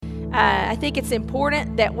I think it's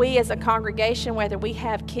important that we as a congregation, whether we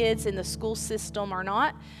have kids in the school system or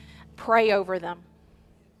not, pray over them.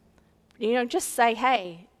 Just say,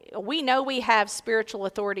 hey, we know we have spiritual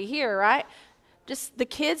authority here, right? Just the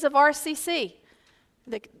kids of RCC,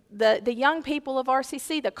 the young people of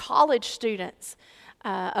RCC, the college students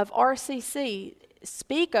of RCC,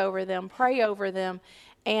 speak over them, pray over them,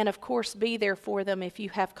 and of course be there for them if you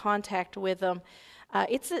have contact with them.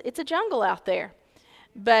 It's a jungle out there,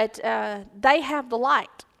 but they have the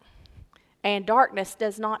light, and darkness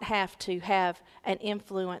does not have to have an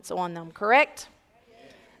influence on them, correct?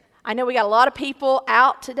 I know we got a lot of people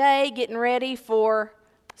out today getting ready for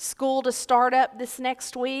school to start up this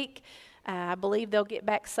next week. I believe they'll get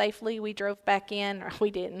back safely. We drove back in, or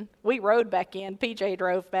we didn't. We rode back in. PJ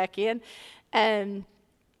drove back in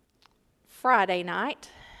Friday night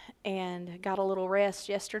and got a little rest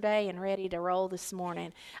yesterday and ready to roll this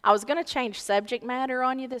morning. I was going to change subject matter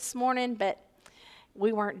on you this morning, but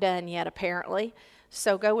we weren't done yet apparently.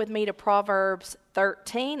 So go with me to Proverbs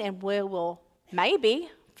 13 and we will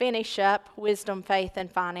maybe finish up wisdom, faith, and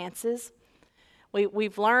finances.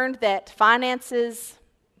 We've learned that finances,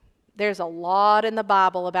 there's a lot in the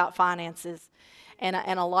Bible about finances, and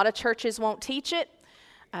a lot of churches won't teach it.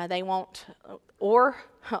 They won't, or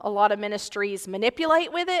a lot of ministries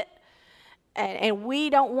manipulate with it, and we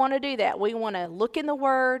don't want to do that. We want to look in the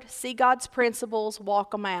Word, see God's principles, walk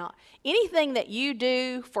them out. Anything that you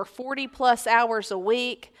do for 40 plus hours a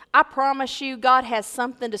week, I promise you God has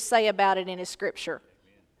something to say about it in His Scripture.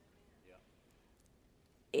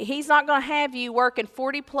 He's not going to have you working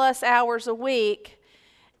 40 plus hours a week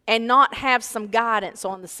and not have some guidance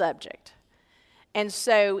on the subject. And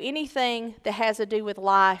so anything that has to do with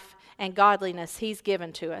life and godliness, He's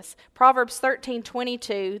given to us. Proverbs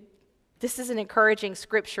 13:22, this is an encouraging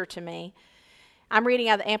scripture to me. I'm reading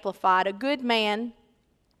out of the Amplified. A good man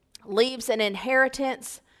leaves an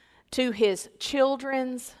inheritance to his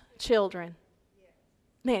children's children.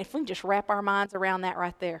 Man, if we can just wrap our minds around that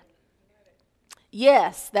right there.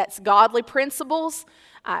 Yes, that's godly principles.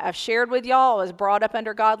 I've shared with y'all, I was brought up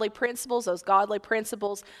under godly principles. Those godly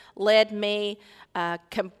principles led me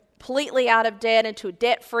completely out of debt into a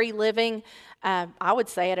debt-free living. I would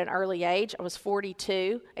say at an early age. I was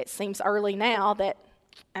 42. It seems early now that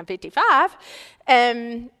I'm 55.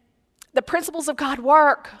 The principles of God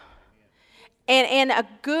work. And a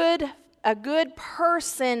good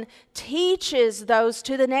person teaches those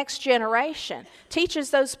to the next generation,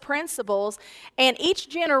 teaches those principles, and each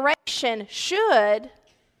generation should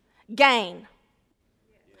gain.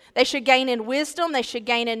 They should gain in wisdom, they should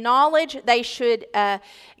gain in knowledge, they should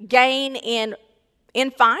gain in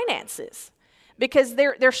finances, because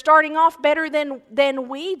they're starting off better than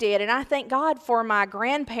we did. And I thank God for my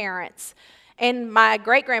grandparents. And my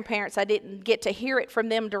great-grandparents, I didn't get to hear it from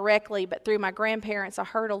them directly, but through my grandparents, I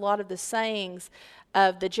heard a lot of the sayings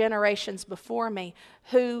of the generations before me,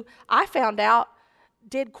 who I found out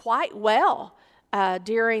did quite well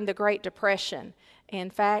during the Great Depression.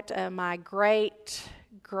 In fact, my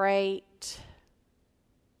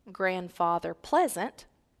great-great-grandfather, Pleasant,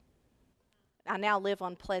 I now live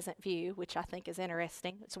on Pleasant View, which I think is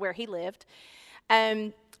interesting. It's where he lived,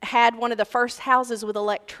 had one of the first houses with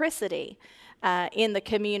electricity in the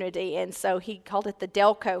community, and so he called it the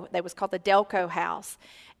Delco. That was called the Delco House,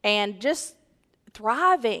 and just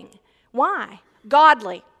thriving. Why?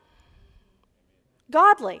 Godly.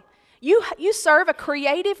 You serve a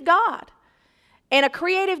creative God, and a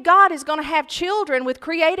creative God is going to have children with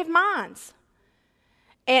creative minds,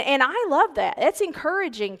 and I love that. It's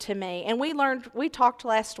encouraging to me. And we talked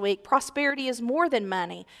last week. Prosperity is more than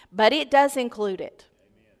money, but it does include it.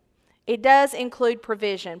 It does include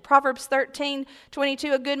provision. Proverbs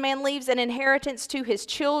 13:22, a good man leaves an inheritance to his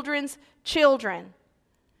children's children.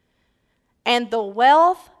 And the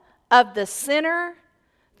wealth of the sinner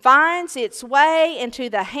finds its way into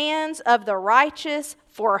the hands of the righteous,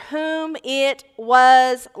 for whom it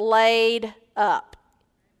was laid up.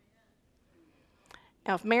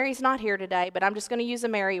 Now, if Mary's not here today, but I'm just going to use a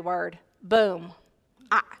Mary word. Boom.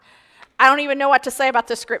 I don't even know what to say about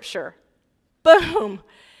the scripture. Boom.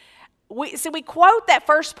 We quote that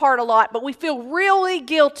first part a lot, but we feel really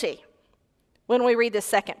guilty when we read the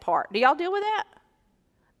second part. Do y'all deal with that?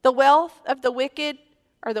 The wealth of the wicked,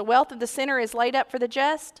 or the wealth of the sinner, is laid up for the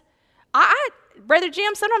just. Brother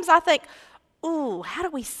Jim, sometimes I think, ooh, how do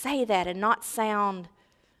we say that and not sound,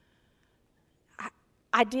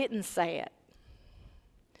 I didn't say it.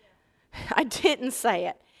 I didn't say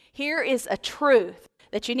it. Here is a truth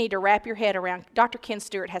that you need to wrap your head around. Dr. Ken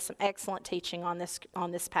Stewart has some excellent teaching on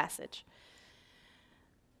this passage.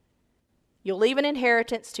 You'll leave an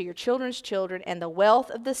inheritance to your children's children, and the wealth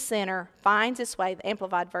of the sinner finds its way, the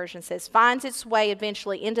Amplified Version says, finds its way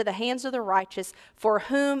eventually into the hands of the righteous, for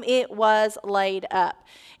whom it was laid up.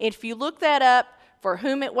 If you look that up, for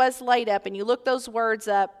whom it was laid up, and you look those words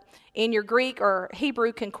up in your Greek or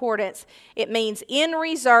Hebrew concordance, it means in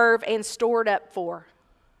reserve and stored up for.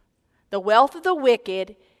 The wealth of the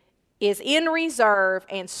wicked is in reserve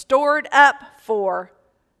and stored up for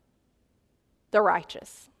the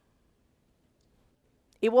righteous.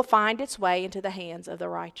 It will find its way into the hands of the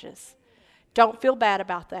righteous. Don't feel bad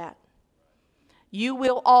about that. You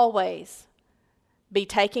will always be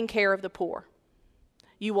taking care of the poor.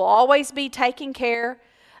 You will always be taking care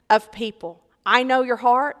of people. I know your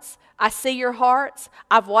hearts. I see your hearts.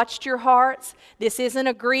 I've watched your hearts. This isn't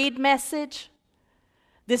a greed message.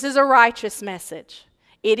 This is a righteous message.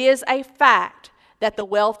 It is a fact that the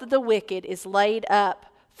wealth of the wicked is laid up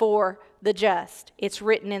for the just. It's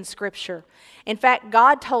written in Scripture. In fact,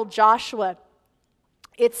 God told Joshua,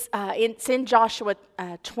 it's in Joshua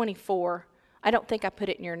 24. I don't think I put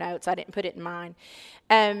it in your notes. I didn't put it in mine.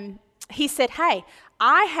 He said, hey,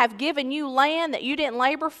 I have given you land that you didn't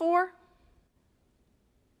labor for,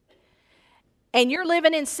 and you're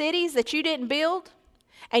living in cities that you didn't build,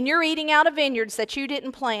 and you're eating out of vineyards that you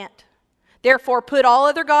didn't plant. Therefore, put all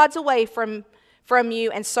other gods away from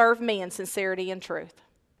you and serve me in sincerity and truth.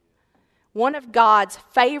 One of God's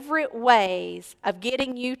favorite ways of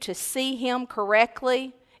getting you to see Him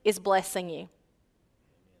correctly is blessing you.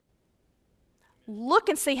 Look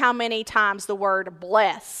and see how many times the word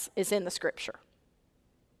bless is in the Scripture.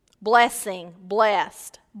 Blessing,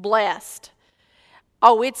 blessed, blessed.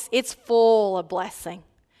 Oh, it's full of blessing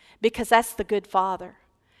because that's the good Father.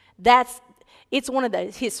 It's one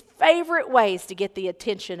of His favorite ways to get the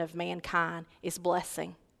attention of mankind is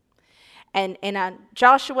blessing. And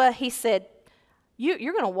Joshua, he said, you're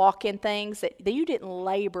going to walk in things that you didn't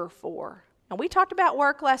labor for. And we talked about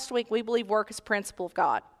work last week. We believe work is a principle of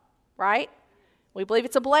God, right? We believe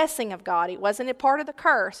it's a blessing of God. It wasn't a part of the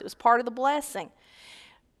curse. It was part of the blessing.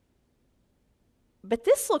 But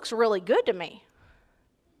this looks really good to me.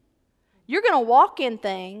 You're going to walk in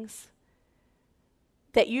things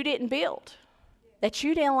that you didn't build, that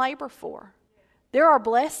you didn't labor for. There are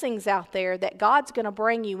blessings out there that God's going to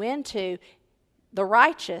bring you into, the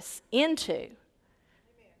righteous into.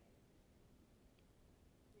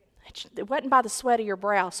 It wasn't by the sweat of your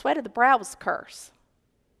brow. Sweat of the brow was the curse.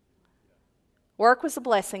 Work was the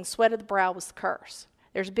blessing. Sweat of the brow was the curse.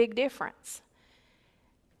 There's a big difference.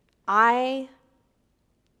 I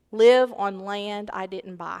live on land I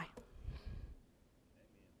didn't buy.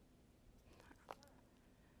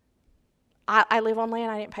 I live on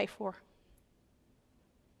land I didn't pay for.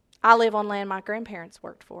 I live on land my grandparents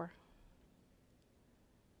worked for.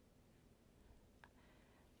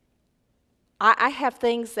 I have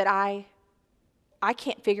things that I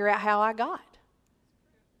can't figure out how I got.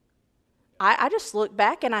 I just look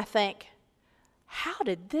back and I think, how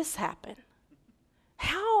did this happen?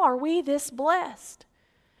 How are we this blessed?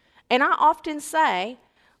 And I often say,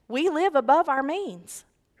 we live above our means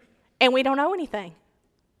and we don't know anything.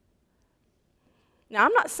 Now,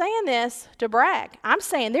 I'm not saying this to brag. I'm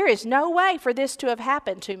saying there is no way for this to have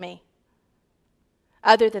happened to me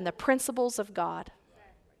other than the principles of God.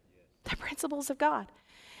 The principles of God.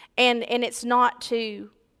 And it's not to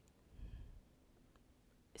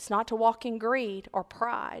walk in greed or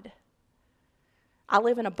pride. I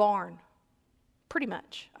live in a barn. Pretty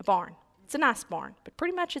much a barn. It's a nice barn, but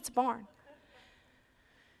pretty much it's a barn.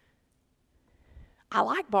 I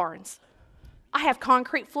like barns. I have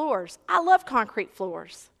concrete floors. I love concrete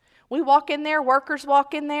floors. We walk in there, workers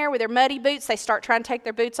walk in there with their muddy boots. They start trying to take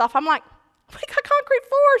their boots off. I'm like, we got concrete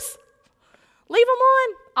floors. Leave them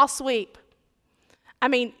on. I'll sweep. I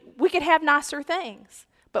mean, we could have nicer things,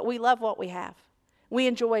 but we love what we have. We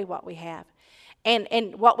enjoy what we have.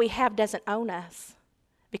 And what we have doesn't own us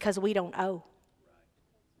because we don't owe.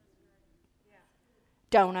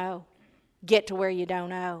 Don't owe. Get to where you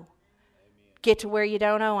don't owe. Get to where you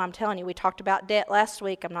don't owe. I'm telling you, we talked about debt last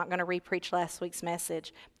week. I'm not going to re-preach last week's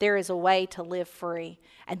message. There is a way to live free,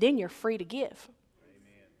 and then you're free to give.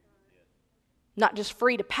 Amen. Not just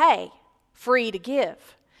free to pay, free to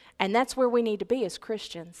give. And that's where we need to be as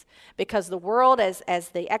Christians, because the world, as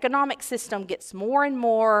the economic system gets more and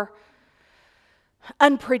more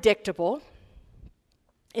unpredictable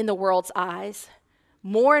in the world's eyes,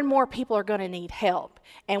 more and more people are going to need help.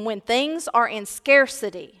 And when things are in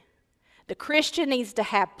scarcity, the Christian needs to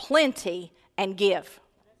have plenty and give.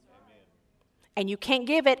 And you can't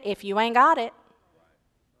give it if you ain't got it.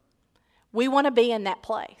 We want to be in that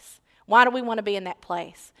place. Why do we want to be in that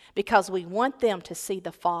place? Because we want them to see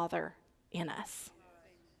the Father in us.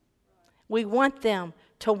 We want them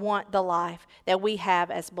to want the life that we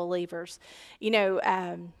have as believers. You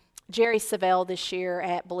know, Jerry Savelle this year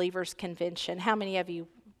at Believers Convention, how many of you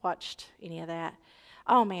watched any of that?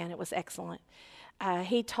 Oh man, it was excellent.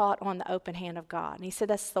 He taught on the open hand of God. And he said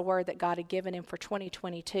that's the word that God had given him for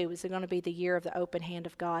 2022. Is it going to be the year of the open hand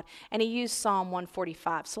of God? And he used Psalm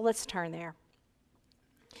 145. So let's turn there.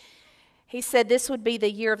 He said this would be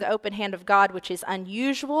the year of the open hand of God, which is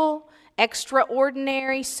unusual,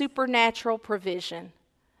 extraordinary, supernatural provision.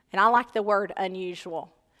 And I like the word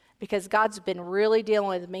unusual because God's been really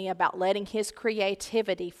dealing with me about letting his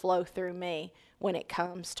creativity flow through me when it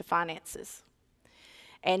comes to finances.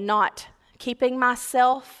 And not keeping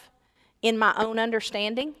myself in my own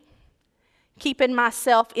understanding, keeping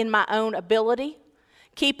myself in my own ability,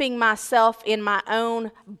 keeping myself in my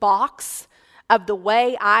own box of the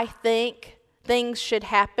way I think things should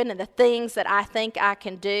happen and the things that I think I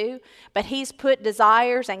can do. But he's put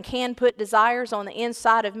desires and can put desires on the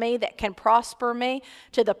inside of me that can prosper me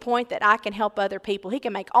to the point that I can help other people. He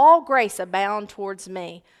can make all grace abound towards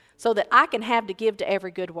me so that I can have to give to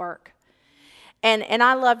every good work. And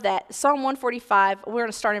I love that. Psalm 145, we're going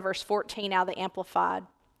to start in verse 14 out of the Amplified.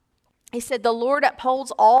 He said, the Lord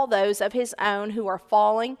upholds all those of his own who are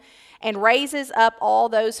falling and raises up all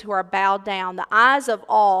those who are bowed down. The eyes of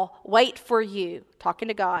all wait for you. Talking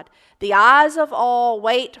to God. The eyes of all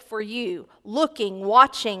wait for you, looking,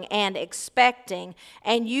 watching, and expecting.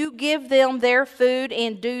 And you give them their food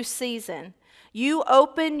in due season. You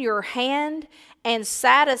open your hand and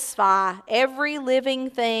satisfy every living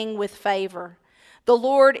thing with favor. The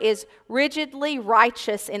Lord is rigidly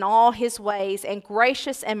righteous in all his ways and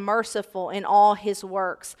gracious and merciful in all his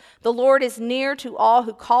works. The Lord is near to all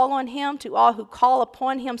who call on him, to all who call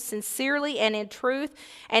upon him sincerely and in truth,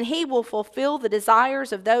 and he will fulfill the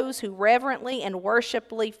desires of those who reverently and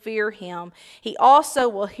worshipfully fear him. He also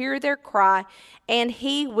will hear their cry, and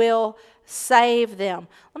he will save them.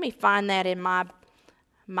 Let me find that in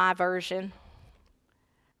my version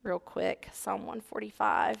real quick. Psalm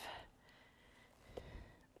 145.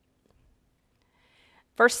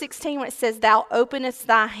 Verse 16, when it says, thou openest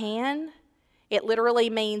thy hand, it literally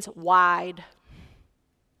means wide.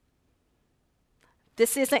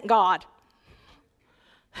 This isn't God.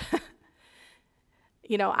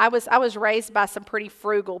 You know, I was raised by some pretty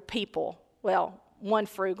frugal people. Well, one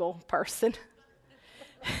frugal person.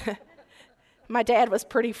 My dad was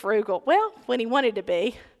pretty frugal. Well, when he wanted to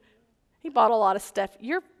be. He bought a lot of stuff.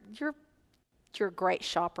 You're a great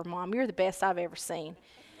shopper, Mom. You're the best I've ever seen.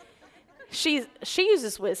 She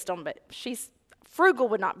uses wisdom, but frugal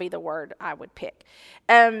would not be the word I would pick.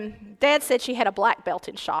 Dad said she had a black belt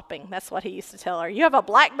in shopping. That's what he used to tell her. You have a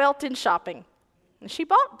black belt in shopping. And she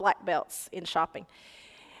bought black belts in shopping.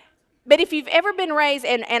 But if you've ever been raised,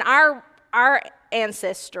 and our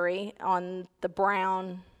ancestry on the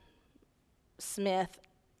Brown, Smith,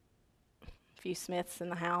 a few Smiths in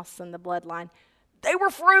the house and the bloodline, they were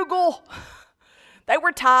frugal. They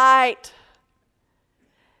were tight.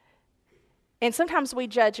 And sometimes we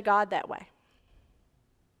judge God that way.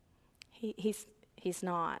 He's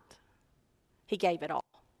not. He gave it all.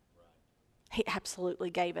 He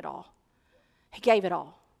absolutely gave it all. He gave it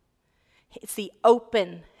all. It's the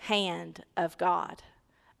open hand of God.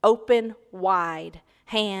 Open, wide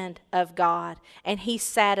hand of God. And he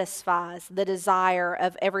satisfies the desire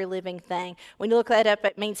of every living thing. When you look that up,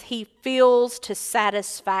 it means he fills to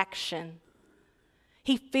satisfaction.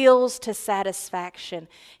 He fills to satisfaction.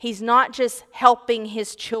 He's not just helping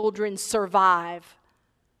his children survive.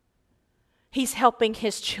 He's helping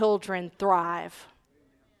his children thrive.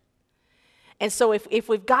 And so if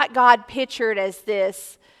we've got God pictured as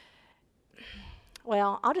this,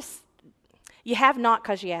 well, you have not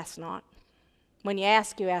because you ask not. When you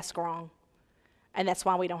ask wrong. And that's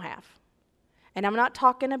why we don't have. And I'm not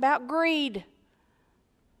talking about greed.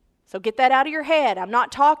 So get that out of your head. I'm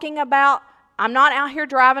not out here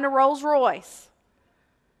driving a Rolls Royce.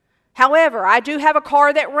 However, I do have a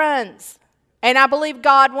car that runs. And I believe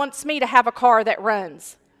God wants me to have a car that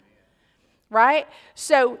runs. Right?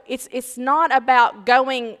 So it's not about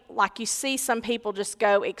going, like you see some people just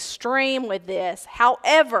go extreme with this.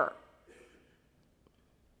 However,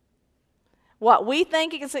 what we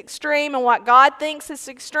think is extreme and what God thinks is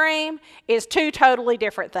extreme is two totally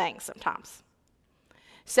different things sometimes.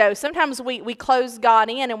 So sometimes we close God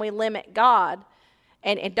in and we limit God.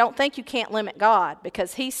 And don't think you can't limit God,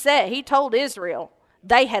 because he told Israel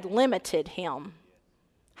they had limited him.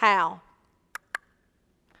 How?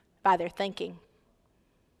 By their thinking.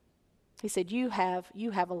 He said, you have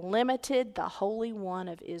limited the Holy One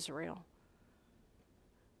of Israel.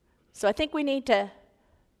 So I think we need to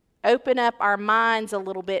open up our minds a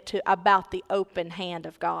little bit to about the open hand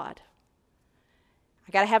of God.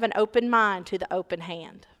 I got to have an open mind to the open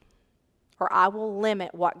hand, or I will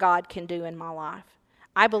limit what God can do in my life.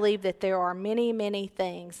 I believe that there are many, many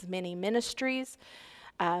things, many ministries,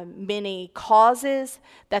 many causes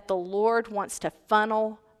that the Lord wants to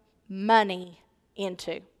funnel money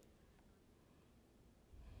into.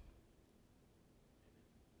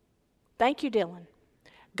 Thank you, Dylan.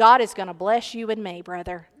 God is going to bless you and me,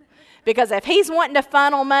 brother. Because if he's wanting to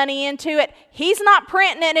funnel money into it, he's not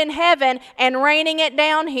printing it in heaven and raining it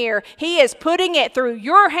down here. He is putting it through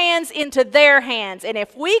your hands into their hands. And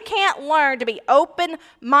if we can't learn to be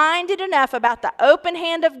open-minded enough about the open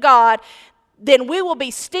hand of God, then we will be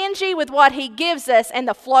stingy with what he gives us and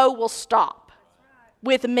the flow will stop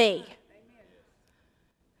with me.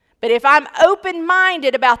 But if I'm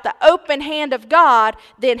open-minded about the open hand of God,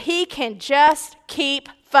 then he can just keep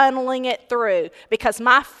funneling it through because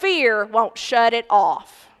my fear won't shut it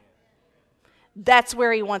off. That's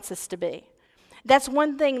where he wants us to be. That's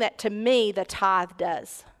one thing that to me the tithe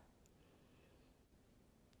does.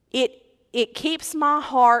 It keeps my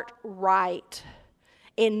heart right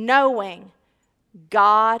in knowing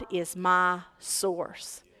God is my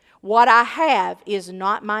source. What I have is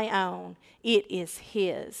not my own. It is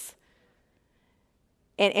his.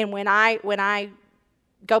 And when I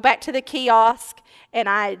go back to the kiosk and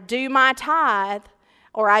I do my tithe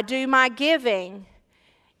or I do my giving,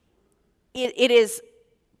 it is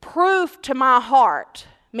proof to my heart,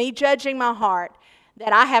 me judging my heart,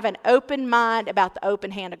 that I have an open mind about the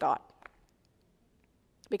open hand of God.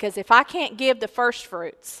 Because if I can't give the first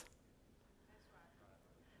fruits,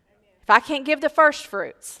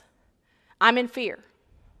 I'm in fear.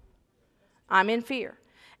 I'm in fear.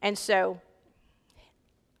 And so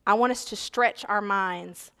I want us to stretch our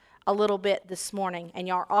minds a little bit this morning. And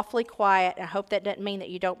y'all are awfully quiet. I hope that doesn't mean that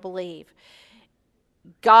you don't believe.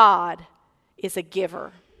 God is a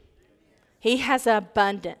giver. He has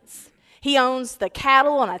abundance. He owns the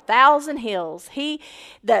cattle on 1,000 hills.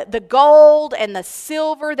 The gold and the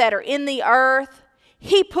silver that are in the earth,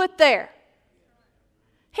 he put there.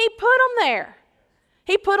 He put them there.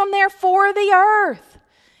 He put them there for the earth.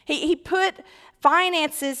 He put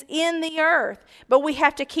finances in the earth. But we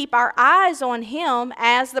have to keep our eyes on him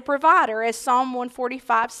as the provider, as Psalm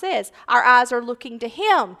 145 says. Our eyes are looking to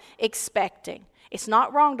him, expecting. It's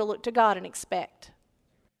not wrong to look to God and expect.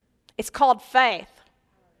 It's called faith.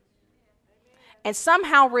 And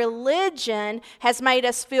somehow religion has made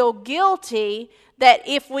us feel guilty that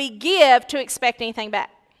if we give, to expect anything back.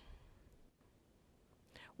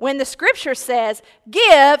 When the scripture says,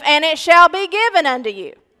 give and it shall be given unto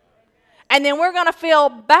you. And then we're going to feel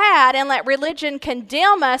bad and let religion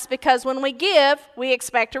condemn us because when we give, we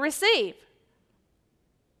expect to receive.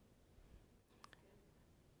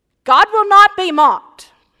 God will not be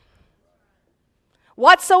mocked.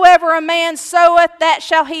 Whatsoever a man soweth, that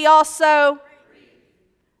shall he also.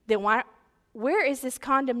 Then where is this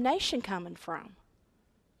condemnation coming from?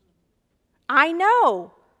 I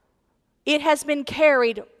know it has been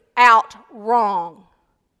carried out wrong.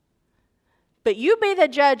 But you be the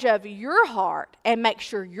judge of your heart and make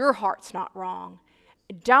sure your heart's not wrong.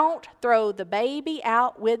 Don't throw the baby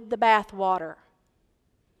out with the bathwater.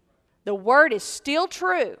 The word is still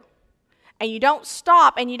true. And you don't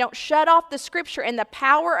stop and you don't shut off the scripture and the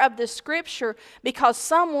power of the scripture because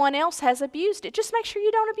someone else has abused it. Just make sure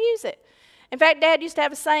you don't abuse it. In fact, Dad used to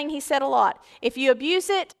have a saying he said a lot. If you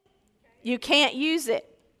abuse it, you can't use it.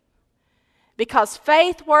 Because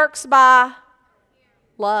faith works by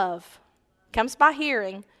love. Comes by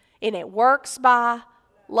hearing, and it works by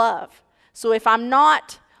love. So if I'm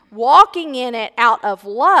not walking in it out of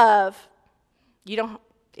love,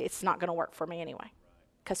 it's not going to work for me anyway.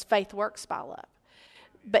 Because faith works by love.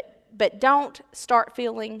 But don't start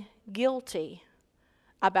feeling guilty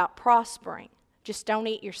about prospering. Just don't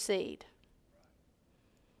eat your seed.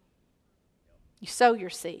 You sow your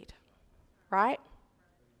seed, right?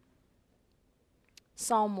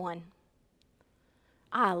 Psalm 1.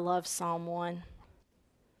 I love Psalm 1.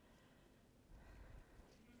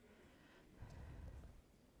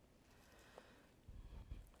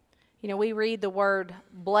 You know, we read the word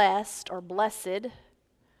blessed or blessed,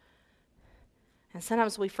 and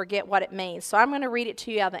sometimes we forget what it means. So I'm going to read it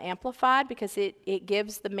to you out of the Amplified because it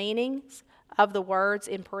gives the meanings of the words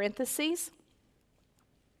in parentheses.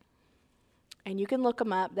 And you can look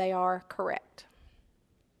them up. They are correct.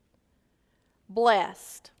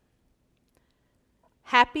 Blessed.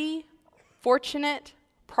 Happy, fortunate,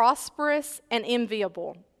 prosperous, and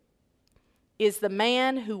enviable is the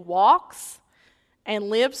man who walks and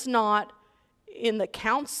lives not in the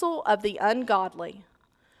counsel of the ungodly,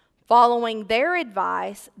 following their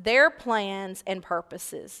advice, their plans, and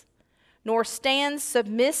purposes, nor stands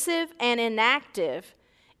submissive and inactive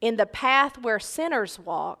in the path where sinners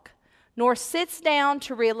walk, nor sits down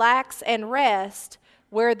to relax and rest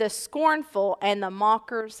where the scornful and the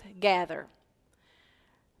mockers gather.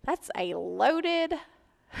 That's a loaded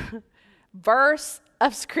verse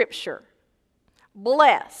of Scripture.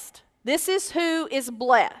 Blessed. This is who is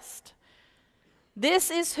blessed. This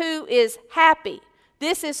is who is happy.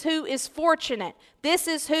 This is who is fortunate. This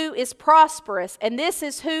is who is prosperous. And this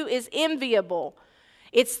is who is enviable.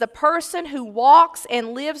 It's the person who walks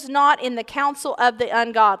and lives not in the counsel of the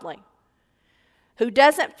ungodly, who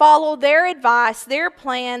doesn't follow their advice, their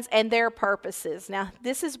plans, and their purposes. Now,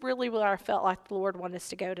 this is really where I felt like the Lord wanted us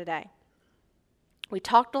to go today. We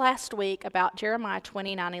talked last week about Jeremiah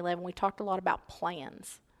 29:11. We talked a lot about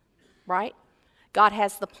plans, right? God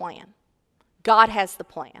has the plan. God has the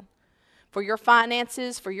plan. For your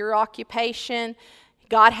finances, for your occupation,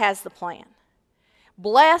 God has the plan.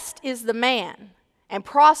 Blessed is the man, and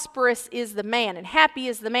prosperous is the man, and happy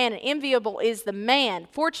is the man, and enviable is the man.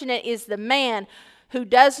 Fortunate is the man who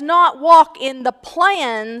does not walk in the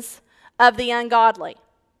plans of the ungodly.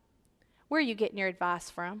 Where are you getting your advice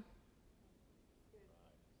from?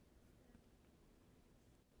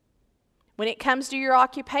 When it comes to your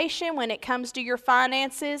occupation, when it comes to your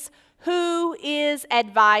finances, who is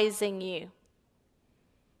advising you?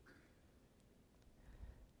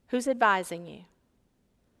 Who's advising you?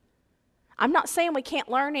 I'm not saying we can't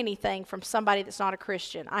learn anything from somebody that's not a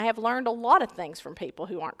Christian. I have learned a lot of things from people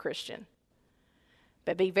who aren't Christian.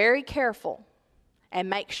 But be very careful and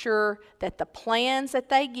make sure that the plans that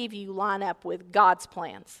they give you line up with God's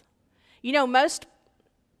plans. You know, let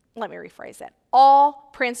me rephrase that. All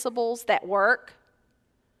principles that work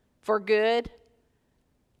for good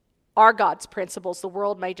are God's principles. The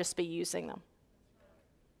world may just be using them.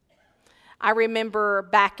 I remember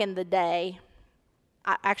back in the day,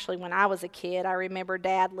 actually when I was a kid, I remember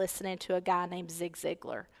Dad listening to a guy named Zig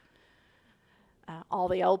Ziglar. All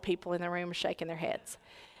the old people in the room are shaking their heads.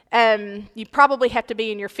 You probably have to be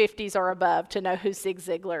in your 50s or above to know who Zig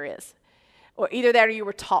Ziglar is. Or either that or you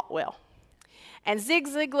were taught well. And Zig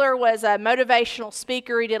Ziglar was a motivational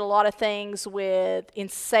speaker. He did a lot of things in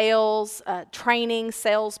sales, training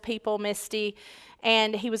salespeople, Misty.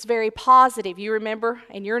 And he was very positive. You remember?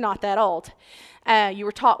 And you're not that old. You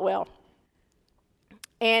were taught well.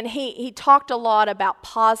 And he talked a lot about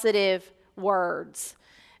positive words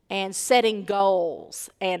and setting goals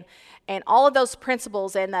and all of those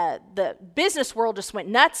principles. And the business world just went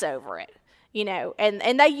nuts over it. You know,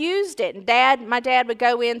 and they used it. And my dad would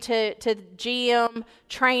go into GM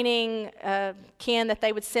training, Ken, that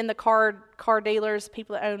they would send the car dealers,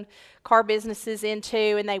 people that own car businesses into,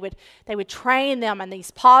 and they would train them on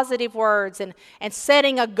these positive words and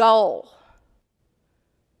setting a goal.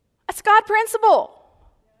 That's God principle.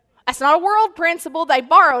 That's not a world principle. They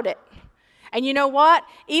borrowed it. And you know what?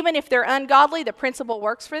 Even if they're ungodly, the principle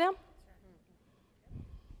works for them.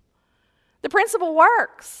 The principle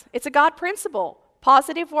works. It's a God principle.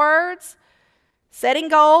 Positive words, setting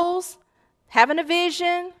goals, having a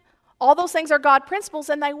vision, all those things are God principles,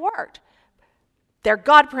 and they worked. They're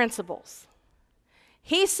God principles.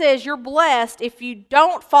 He says you're blessed if you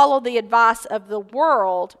don't follow the advice of the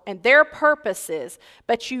world and their purposes,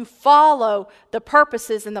 but you follow the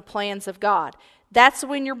purposes and the plans of God. That's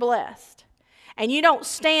when you're blessed. And you don't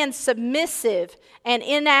stand submissive and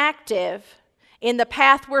inactive in the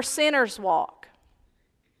path where sinners walk.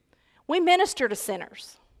 We minister to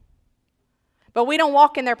sinners, but we don't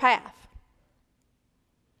walk in their path.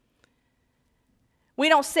 We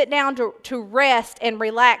don't sit down to rest and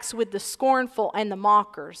relax with the scornful and the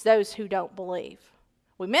mockers, those who don't believe.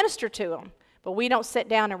 We minister to them, but we don't sit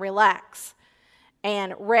down and relax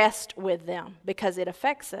and rest with them because it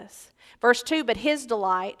affects us. Verse 2, but his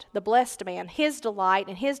delight, the blessed man, his delight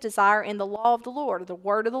and his desire in the law of the Lord, the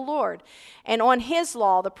word of the Lord. And on his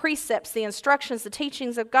law, the precepts, the instructions, the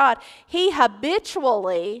teachings of God, he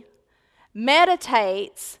habitually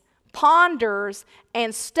meditates, ponders,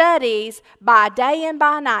 and studies by day and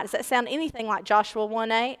by night. Does that sound anything like Joshua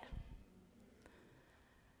 1:8?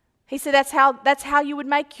 He said that's how you would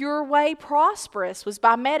make your way prosperous, was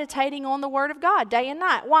by meditating on the Word of God day and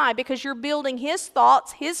night. Why? Because you're building His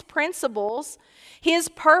thoughts, His principles, His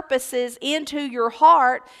purposes into your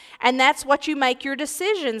heart, and that's what you make your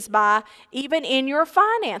decisions by, even in your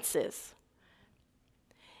finances.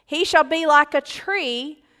 He shall be like a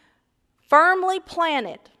tree firmly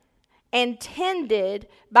planted and tended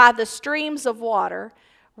by the streams of water,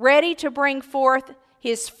 ready to bring forth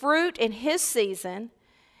his fruit in his season.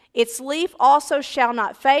 Its leaf also shall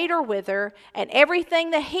not fade or wither, and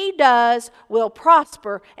everything that he does will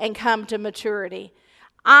prosper and come to maturity.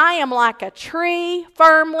 I am like a tree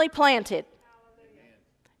firmly planted.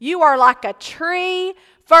 You are like a tree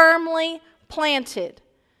firmly planted.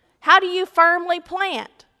 How do you firmly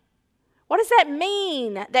plant? What does that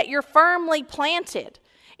mean that you're firmly planted?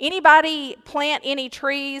 Anybody plant any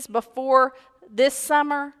trees before this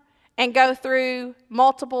summer and go through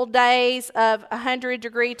multiple days of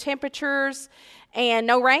 100-degree temperatures and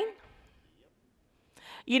no rain?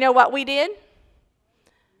 You know what we did?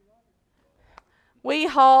 We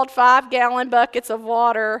hauled 5-gallon buckets of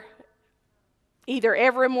water either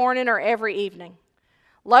every morning or every evening.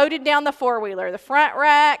 Loaded down the four-wheeler, the front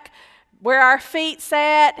rack, where our feet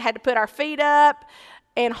sat, had to put our feet up,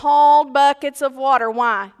 and hauled buckets of water.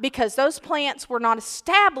 Why? Because those plants were not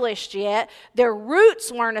established yet. Their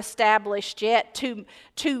roots weren't established yet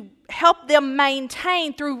to help them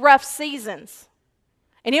maintain through rough seasons.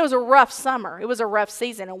 And it was a rough summer. It was a rough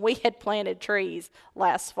season, and we had planted trees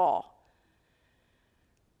last fall.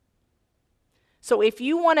 So if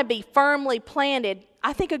you want to be firmly planted,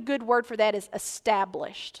 I think a good word for that is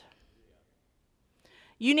established.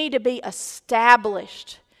 You need to be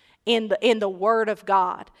established in the Word of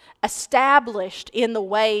God, established in the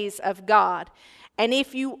ways of God. And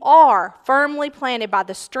if you are firmly planted by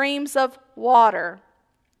the streams of water,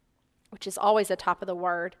 which is always the top of the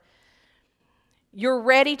word, you're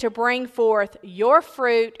ready to bring forth your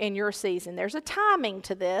fruit in your season. There's a timing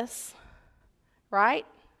to this, right?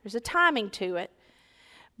 There's a timing to it.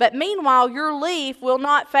 But meanwhile, your leaf will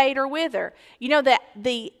not fade or wither. You know that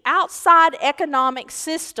the outside economic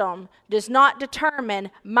system does not determine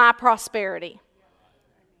my prosperity.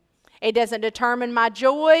 It doesn't determine my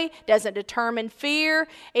joy, doesn't determine fear.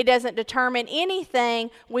 It doesn't determine anything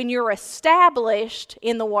when you're established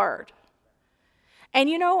in the Word. And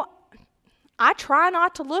you know, I try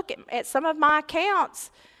not to look at some of my accounts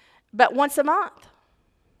but once a month.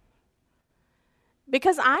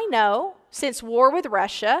 Because I know, since war with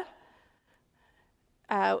Russia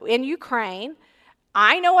in Ukraine,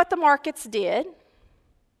 I know what the markets did.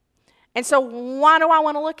 And so why do I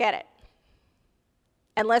want to look at it?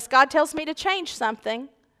 Unless God tells me to change something,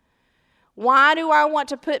 why do I want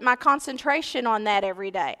to put my concentration on that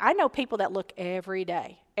every day? I know people that look every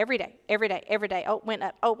day. Oh, it went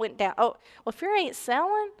up. Oh, it went down. Oh, well, if you ain't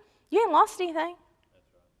selling, you ain't lost anything.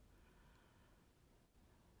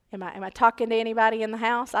 Am I talking to anybody in the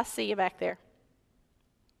house? I see you back there.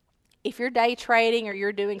 If you're day trading or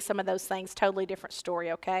you're doing some of those things, totally different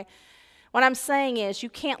story, okay? What I'm saying is you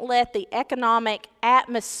can't let the economic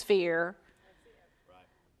atmosphere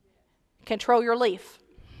control your leaf.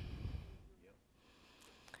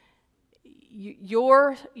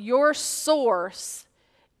 Your source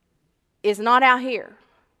is not out here.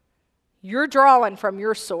 You're drawing from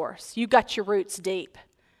your source. You got your roots deep.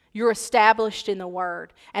 You're established in the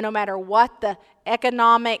Word. And no matter what the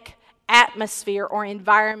economic atmosphere or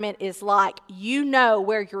environment is like, you know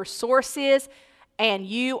where your source is, and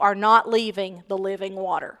you are not leaving the living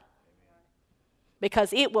water.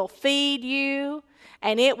 Because it will feed you,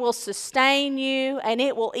 and it will sustain you, and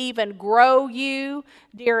it will even grow you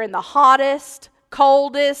during the hottest,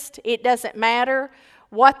 coldest. It doesn't matter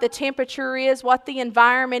what the temperature is, what the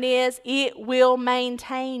environment is, it will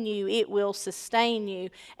maintain you, it will sustain you,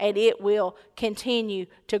 and it will continue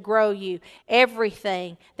to grow you.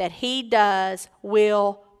 Everything that He does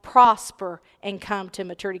will prosper and come to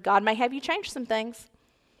maturity. God may have you change some things.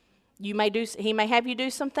 He may have you do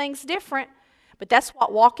some things different, but that's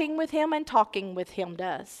what walking with Him and talking with Him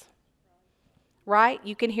does. Right?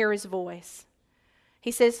 You can hear His voice.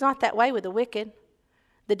 He says it's not that way with the wicked.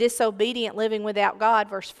 The disobedient living without God,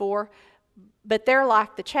 verse 4, but they're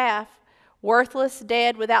like the chaff, worthless,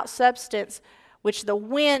 dead, without substance, which the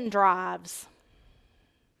wind drives.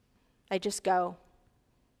 They just go.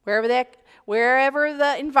 Wherever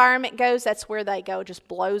the environment goes, that's where they go. Just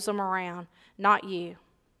blows them around. Not you.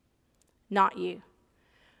 Not you.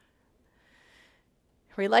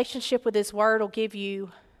 Relationship with His Word will give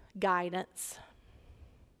you guidance.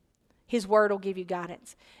 His Word will give you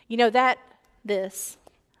guidance. You know this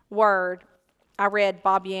word, I read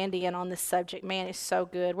Bob Yandian on this subject. Man, it's so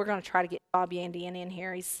good. We're going to try to get Bob Yandian in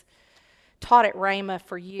here. He's taught at Rhema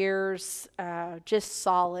for years, just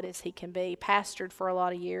solid as he can be. Pastored for a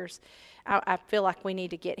lot of years. I feel like we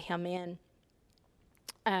need to get him in.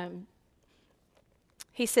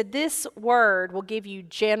 He said, this word will give you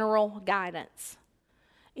general guidance.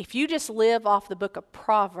 If you just live off the book of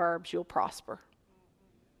Proverbs, you'll prosper.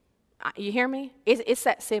 You hear me? It's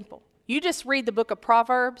that simple. You just read the book of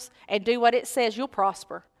Proverbs and do what it says, you'll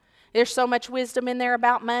prosper. There's so much wisdom in there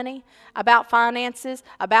about money, about finances,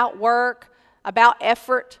 about work, about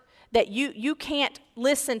effort, that you can't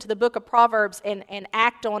listen to the book of Proverbs and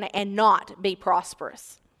act on it and not be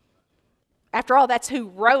prosperous. After all, that's who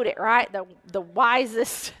wrote it, right? The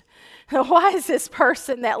wisest, the wisest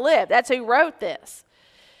person that lived. That's who wrote this.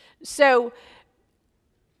 So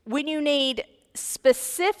when you need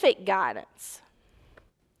specific guidance,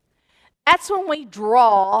 that's when we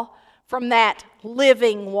draw from that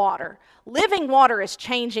living water. Living water is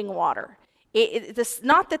changing water. It's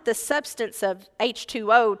not that the substance of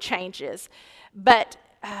H2O changes, but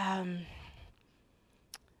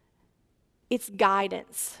it's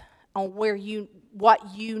guidance on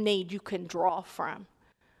what you need, you can draw from.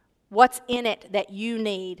 What's in it that you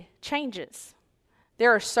need changes.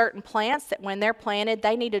 There are certain plants that when they're planted,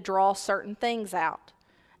 they need to draw certain things out.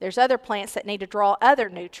 There's other plants that need to draw other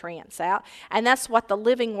nutrients out, and that's what the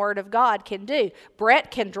living Word of God can do.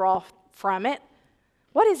 Brett can draw from it.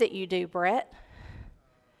 What is it you do, Brett?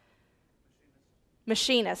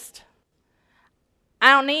 Machinist.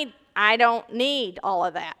 I don't need all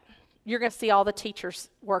of that. You're going to see all the teachers,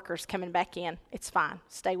 workers coming back in. It's fine.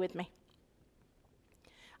 Stay with me.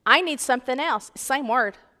 I need something else. Same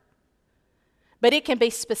word. But it can be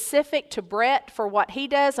specific to Brett for what he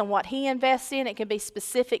does and what he invests in. It can be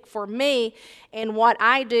specific for me and what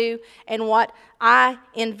I do and what I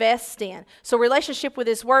invest in. So relationship with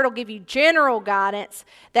His Word will give you general guidance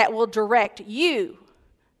that will direct you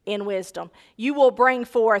in wisdom. You will bring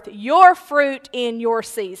forth your fruit in your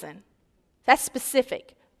season. That's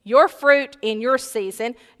specific. Your fruit in your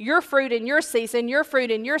season, your fruit in your season, your fruit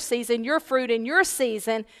in your season, your fruit in your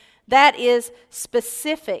season. That is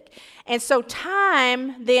specific. And so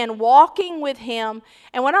time, then walking with Him,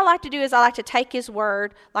 and what I like to do is I like to take His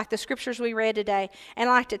Word, like the scriptures we read today, and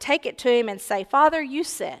I like to take it to Him and say, Father, you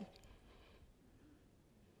said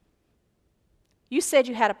you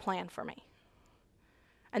had a plan for me.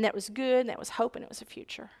 And that was good, and that was hope, and it was a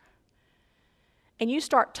future. And you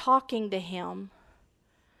start talking to Him,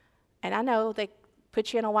 and I know they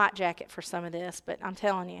put you in a white jacket for some of this, but I'm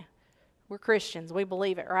telling you, we're Christians. We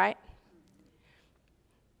believe it, right?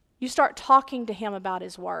 You start talking to Him about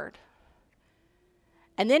His Word.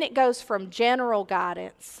 And then it goes from general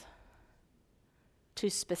guidance to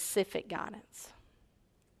specific guidance.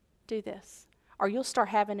 Do this. Or you'll start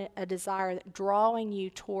having a desire drawing you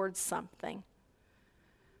towards something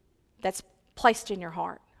that's placed in your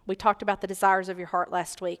heart. We talked about the desires of your heart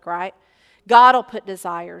last week, right? God will put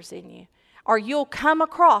desires in you. Or you'll come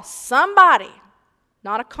across somebody,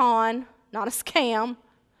 not a con, not a scam.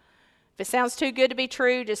 If it sounds too good to be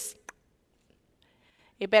true,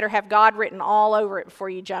 you better have God written all over it before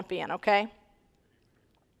you jump in, okay?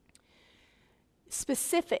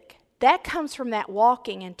 Specific. That comes from that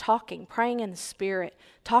walking and talking, praying in the Spirit,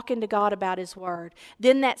 talking to God about His Word.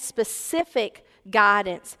 Then that specific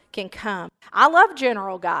guidance can come. I love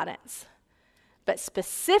general guidance, but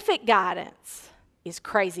specific guidance is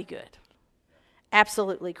crazy good.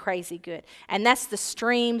 Absolutely crazy good. And that's the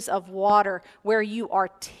streams of water where you are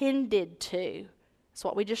tended to. That's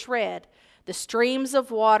what we just read. The streams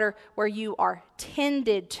of water where you are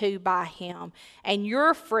tended to by Him. And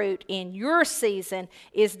your fruit in your season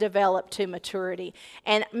is developed to maturity.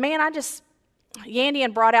 And man,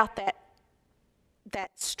 Yandian brought out that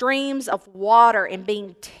streams of water and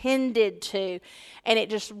being tended to, and it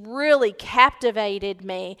just really captivated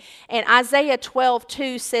me. And Isaiah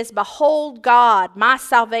 12:2 says, Behold God, my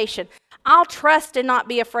salvation. I'll trust and not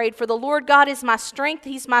be afraid, for the Lord God is my strength.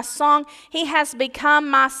 He's my song. He has become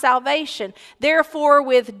my salvation. Therefore,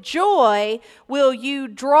 with joy will you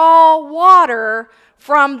draw water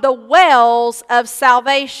from the wells of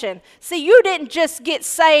salvation. See, you didn't just get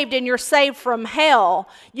saved and you're saved from hell.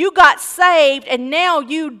 You got saved and now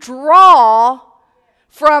you draw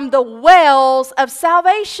from the wells of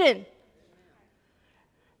salvation.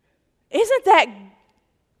 Isn't that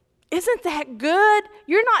good?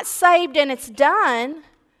 You're not saved and it's done.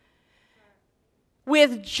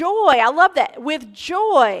 With joy, I love that. With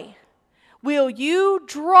joy will you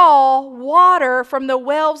draw water from the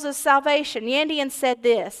wells of salvation. Yandian said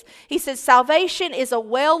this. He said, salvation is a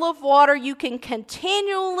well of water you can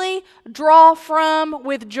continually draw from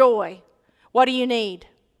with joy. What do you need?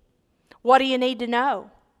 What do you need to know?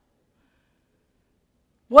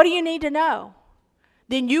 What do you need to know?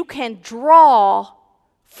 Then you can draw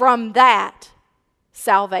from that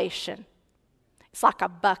salvation. It's like a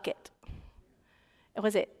bucket.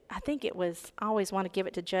 I always want to give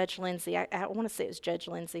it to Judge Lindsay. I want to say it was Judge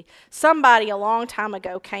Lindsay. Somebody a long time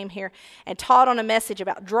ago came here and taught on a message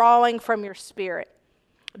about drawing from your spirit.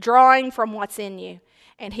 drawing from what's in you.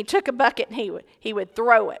 And he took a bucket and he would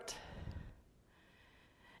throw it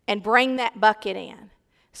and bring that bucket in.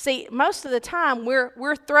 See, most of the time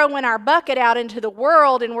we're throwing our bucket out into the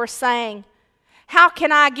world and we're saying, how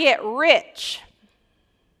can I get rich?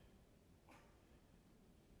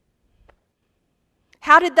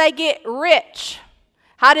 How did they get rich?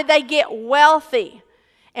 How did they get wealthy?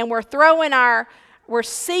 And we're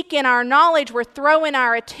seeking our knowledge, we're throwing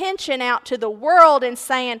our attention out to the world and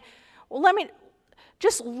saying, well, let me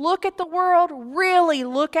just look at the world, really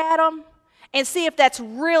look at them, and see if that's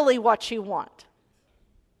really what you want.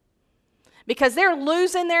 Because they're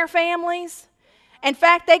losing their families. In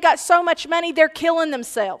fact, they got so much money, they're killing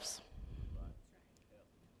themselves.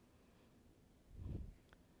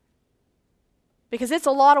 Because it's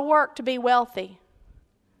a lot of work to be wealthy.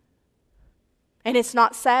 And it's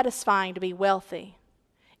not satisfying to be wealthy.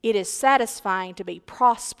 It is satisfying to be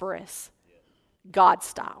prosperous, God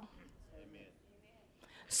style. Amen.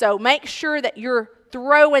 So make sure that you're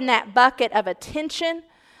throwing that bucket of attention,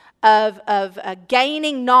 of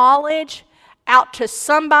gaining knowledge out to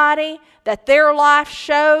somebody that their life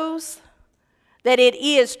shows that it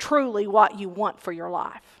is truly what you want for your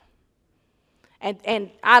life. And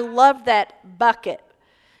I love that bucket.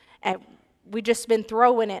 And we've just been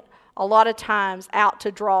throwing it a lot of times out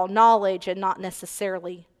to draw knowledge and not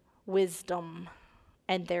necessarily wisdom.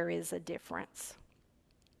 And there is a difference.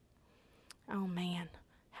 Oh man,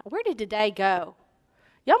 where did today go?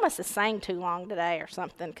 Y'all must have sang too long today or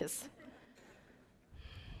something, because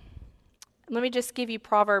let me just give you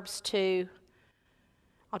Proverbs 2.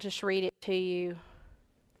 I'll just read it to you.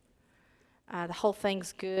 The whole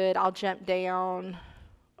thing's good. I'll jump down.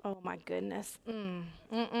 Oh my goodness.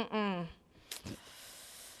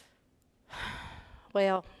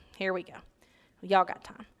 Well, here we go. Y'all got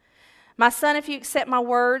time. My son, if you accept my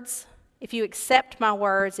words,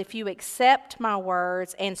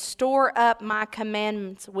 and store up my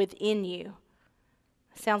commandments within you.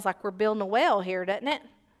 Sounds like we're building a well here, doesn't it?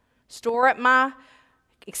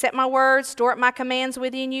 Accept my words, store up my commands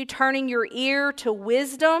within you, turning your ear to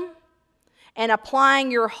wisdom and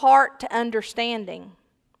applying your heart to understanding.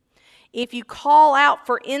 If you call out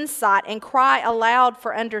for insight and cry aloud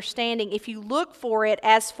for understanding, if you look for it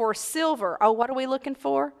as for silver. Oh, what are we looking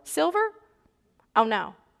for? Silver? Oh,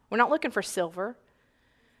 no. We're not looking for silver.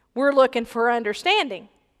 We're looking for understanding.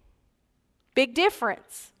 Big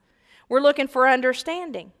difference. We're looking for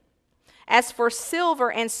understanding. As for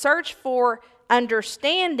silver, and search for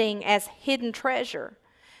understanding as hidden treasure.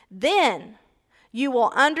 Then you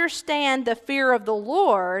will understand the fear of the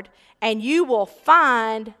Lord, and you will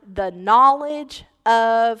find the knowledge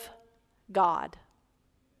of God.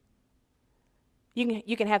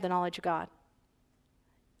 You can have the knowledge of God.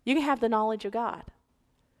 You can have the knowledge of God.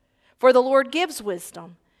 For the Lord gives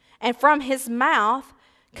wisdom, and from his mouth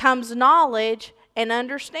comes knowledge and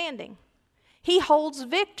understanding. He holds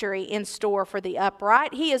victory in store for the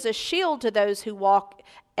upright. He is a shield to those who walk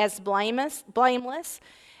as blameless,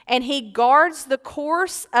 and he guards the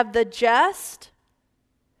course of the just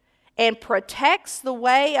and protects the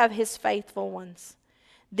way of his faithful ones.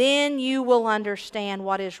 Then you will understand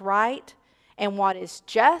what is right and what is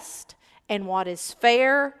just and what is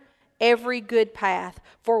fair, every good path.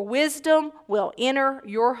 For wisdom will enter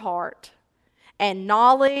your heart, and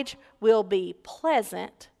knowledge will be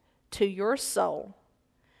pleasant to your soul.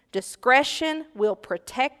 Discretion will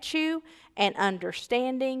protect you, and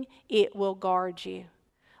understanding, it will guard you.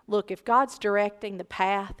 Look, if God's directing the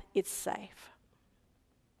path, it's safe.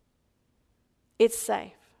 It's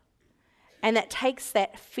safe. And that takes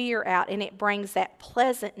that fear out, and it brings that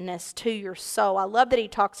pleasantness to your soul. I love that he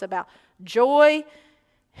talks about joy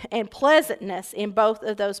and pleasantness in both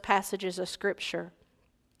of those passages of Scripture.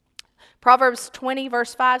 Proverbs 20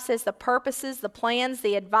 verse 5 says, the purposes, the plans,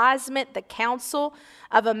 the advisement, the counsel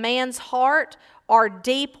of a man's heart are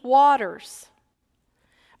deep waters,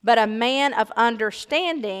 but a man of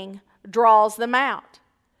understanding draws them out.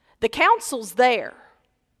 The counsel's there,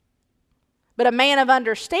 but a man of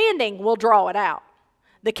understanding will draw it out.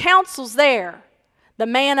 The counsel's there. The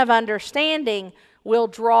man of understanding will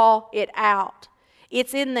draw it out.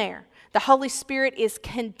 It's in there. The Holy Spirit is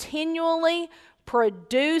continually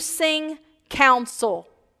producing counsel.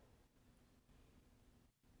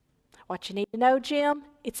 What you need to know, Jim,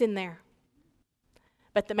 it's in there.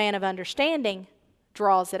 But the man of understanding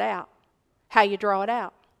draws it out. How you draw it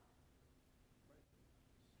out?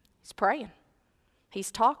 He's praying.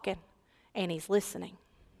 He's talking. And he's listening.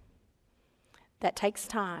 That takes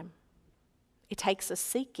time. It takes a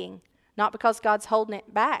seeking. Not because God's holding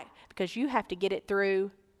it back, because you have to get it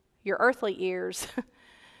through your earthly ears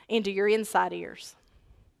into your inside ears.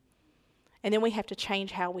 And then we have to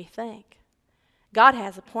change how we think. God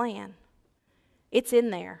has a plan. It's in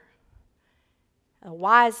there. A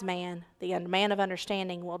wise man, the man of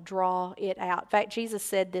understanding, will draw it out. In fact, Jesus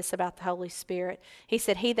said this about the Holy Spirit. He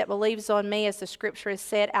said, "He that believes on me, as the scripture has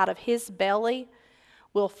said, out of his belly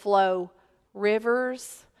will flow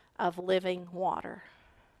rivers of living water."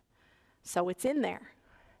 So it's in there.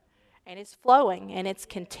 And it's flowing, and it's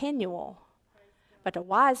continual. But a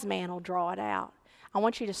wise man will draw it out. I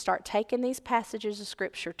want you to start taking these passages of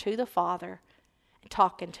Scripture to the Father and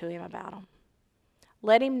talking to Him about them.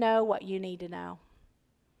 Let Him know what you need to know.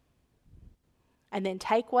 And then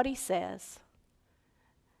take what He says,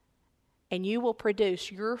 and you will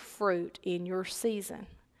produce your fruit in your season.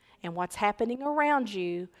 And what's happening around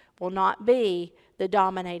you will not be the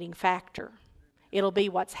dominating factor. It'll be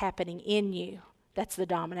what's happening in you. That's the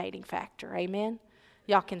dominating factor. Amen?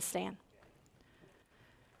 Y'all can stand.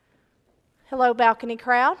 Hello, balcony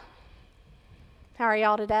crowd. How are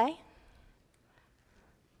y'all today?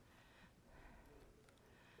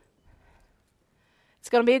 It's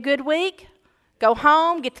going to be a good week. Go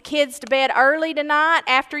home, get the kids to bed early tonight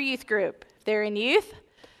after youth group, if they're in youth.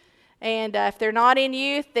 And if they're not in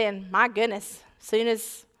youth, then my goodness, as soon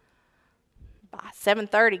as by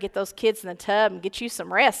 7:30, get those kids in the tub and get you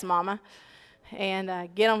some rest, Mama.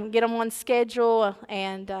 And get them on schedule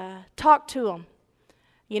and talk to them.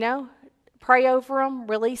 You know, pray over them,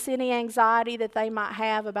 release any anxiety that they might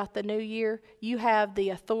have about the new year. You have the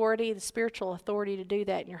authority, the spiritual authority to do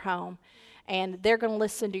that in your home. And they're going to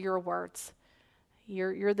listen to your words.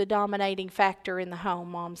 You're the dominating factor in the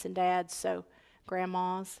home, moms and dads. So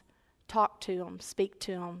grandmas, talk to them, speak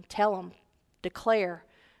to them, tell them, declare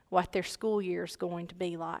what their school year is going to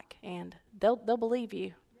be like. And they'll believe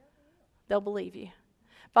you. They'll believe you.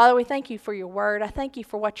 Father, we thank you for your word. I thank you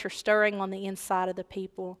for what you're stirring on the inside of the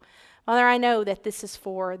people. Father, I know that this is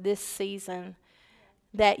for this season,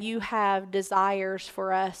 that you have desires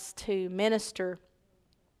for us to minister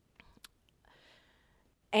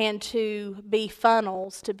and to be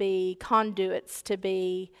funnels, to be conduits, to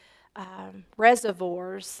be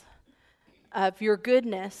reservoirs of your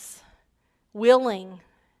goodness, willing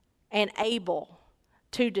and able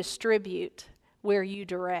to distribute where you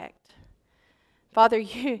direct. Father,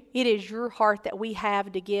 it is your heart that we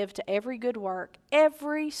have to give to every good work,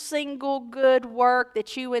 every single good work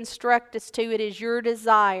that you instruct us to. It is your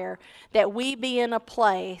desire that we be in a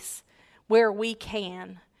place where we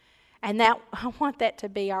can. And that I want that to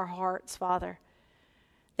be our hearts, Father,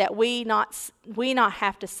 that we not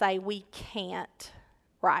have to say we can't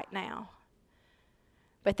right now,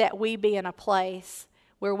 but that we be in a place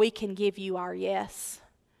where we can give you our yes.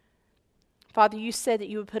 Father, you said that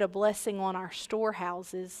you would put a blessing on our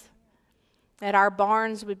storehouses, that our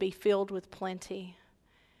barns would be filled with plenty.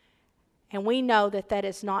 And we know that that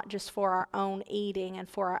is not just for our own eating and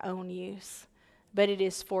for our own use, but it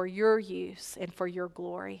is for your use and for your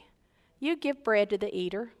glory. You give bread to the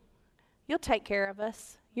eater. You'll take care of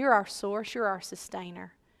us. You're our source. You're our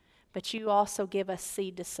sustainer. But you also give us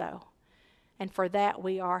seed to sow. And for that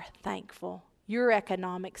we are thankful. Your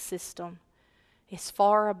economic system is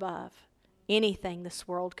far above anything this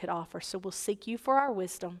world could offer. So we'll seek you for our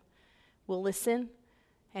wisdom. We'll listen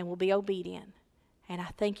and we'll be obedient. And I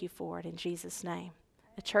thank you for it in Jesus' name.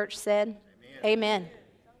 The church said, Amen. Amen.